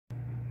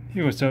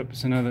Hey, what's up?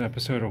 It's another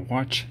episode of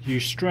Watch You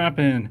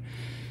Strappin',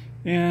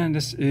 and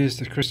this is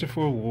the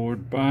Christopher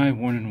Ward by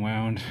Worn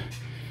Wound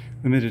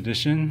limited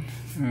edition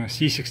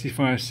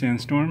C65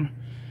 Sandstorm,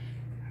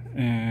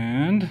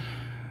 and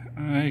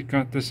I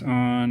got this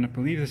on, I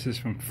believe this is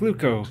from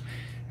Fluco,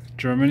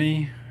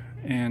 Germany,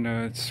 and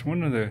it's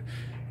one of the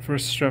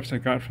first straps I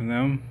got from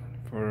them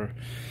for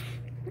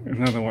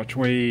another watch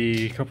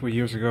way a couple of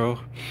years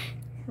ago,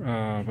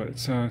 but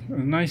it's a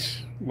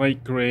nice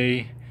light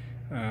gray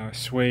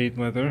suede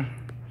leather,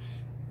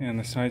 and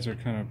the sides are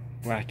kind of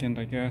blackened,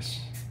 I guess.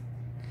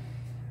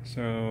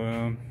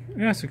 So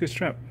yeah, it's a good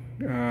strap.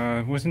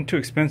 It wasn't too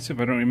expensive.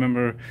 I don't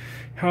remember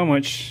how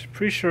much.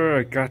 Pretty sure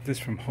I got this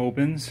from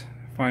Hobin's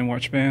Fine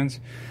Watch Bands.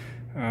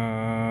 But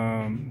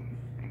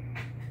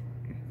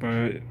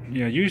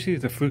yeah, usually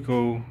the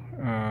Fluco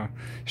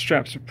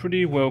straps are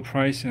pretty well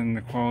priced and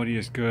the quality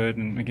is good,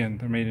 and again,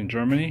 they're made in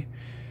Germany,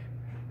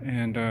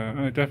 and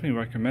I definitely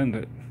recommend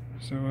it.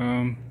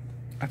 So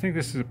I think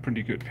this is a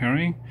pretty good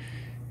pairing.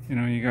 You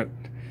know, you got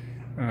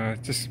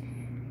just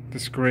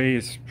this gray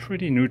is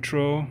pretty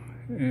neutral.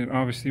 It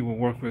obviously will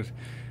work with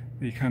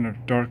the kind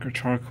of darker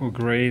charcoal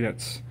gray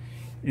that's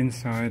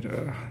inside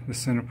the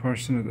center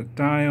portion of the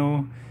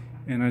dial,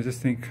 and I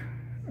just think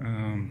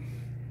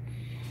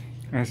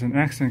as an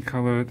accent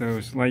color,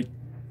 those light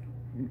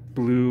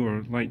blue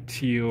or light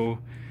teal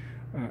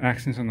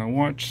accents on the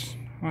watch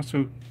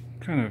also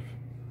kind of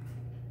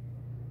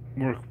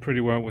work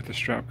pretty well with the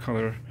strap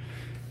color.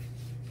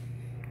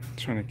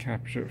 Trying to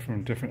capture it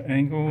from different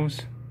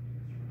angles.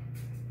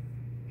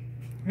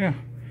 Yeah,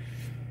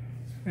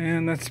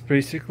 and that's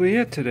basically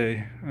it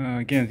today.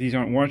 Again, these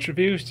aren't watch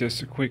reviews,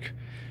 just a quick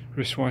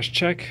wristwatch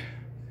check,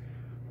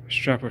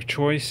 strap of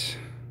choice,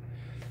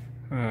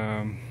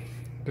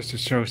 just to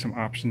show some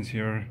options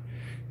here,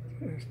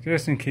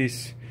 just in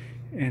case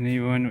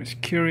anyone was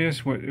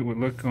curious what it would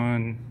look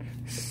on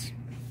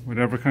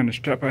whatever kind of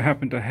strap I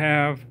happen to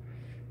have.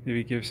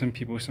 Maybe give some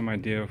people some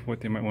idea of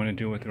what they might want to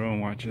do with their own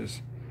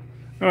watches.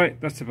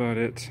 Alright, that's about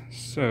it.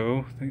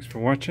 So, thanks for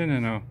watching,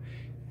 and I'll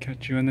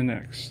catch you in the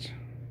next.